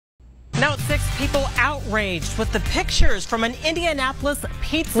Now at 6, people outraged with the pictures from an Indianapolis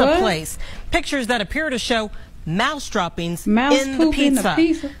pizza place. Pictures that appear to show mouse droppings in the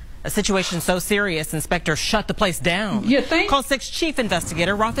pizza. A situation so serious, inspectors shut the place down. You think? Call 6 Chief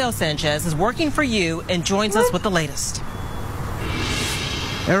Investigator Rafael Sanchez is working for you and joins us with the latest.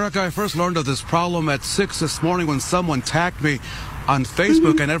 Eric, I first learned of this problem at 6 this morning when someone tagged me on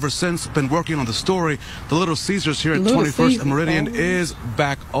Facebook, and ever since been working on the story. The Little Caesars here at 21st and Meridian is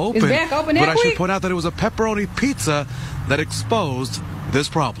back open. But I should point out that it was a pepperoni pizza that exposed this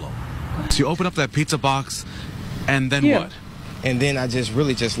problem. So you open up that pizza box, and then what? And then I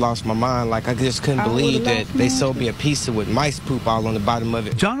really just lost my mind. Like, I just couldn't believe that they sold me a pizza with mice poop all on the bottom of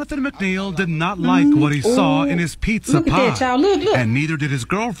it. Jonathan McNeil did not like what he saw in his pizza pie. And neither did his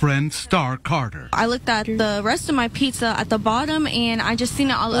girlfriend, Star Carter. I looked at the rest of my pizza at the bottom, and I just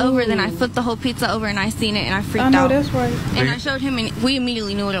seen it all over. Then I flipped the whole pizza over, and I seen it, and I freaked out. That's right. And I showed him, and we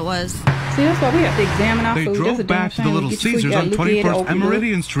immediately knew what it was. See, that's why we have to examine our food. They drove back to the Little Caesars on 21st and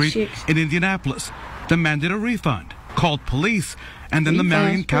Meridian Street in Indianapolis, demanded a refund, called police, and then the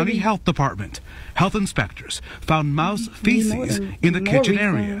Marion County Health Department. Health inspectors found mouse feces in the kitchen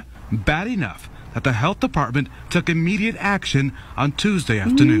area, bad enough that the health department took immediate action on Tuesday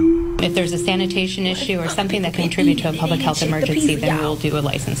afternoon. If there's a sanitation issue or something that can contribute to a public health emergency, then we'll do a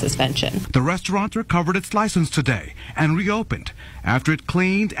license suspension. The restaurant recovered its license today and reopened after it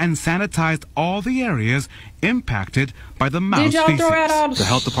cleaned and sanitized all the areas impacted by the mouse feces. The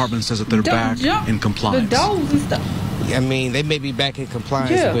health department says that they're back in compliance. The dogs and stuff. I mean, they may be back in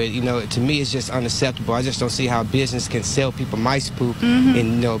compliance, but, you know, to me, it's just unacceptable. I just don't see how a business can sell people mice poop and, you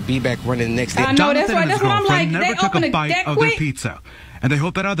know, be back running the next day. Jonathan and his girlfriend never took a bite of their pizza, and they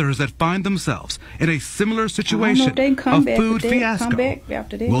hope that others that find themselves in a similar situation of food fiasco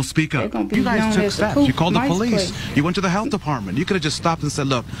will speak up. You guys took steps. You called the police. You went to the health department. You could have just stopped and said,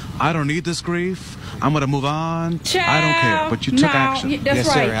 look, I don't need this grief. I'm going to move on. I don't care. But you took action. Yes,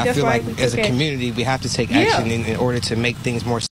 sir. I feel like as a community, we have to take action in order to make things more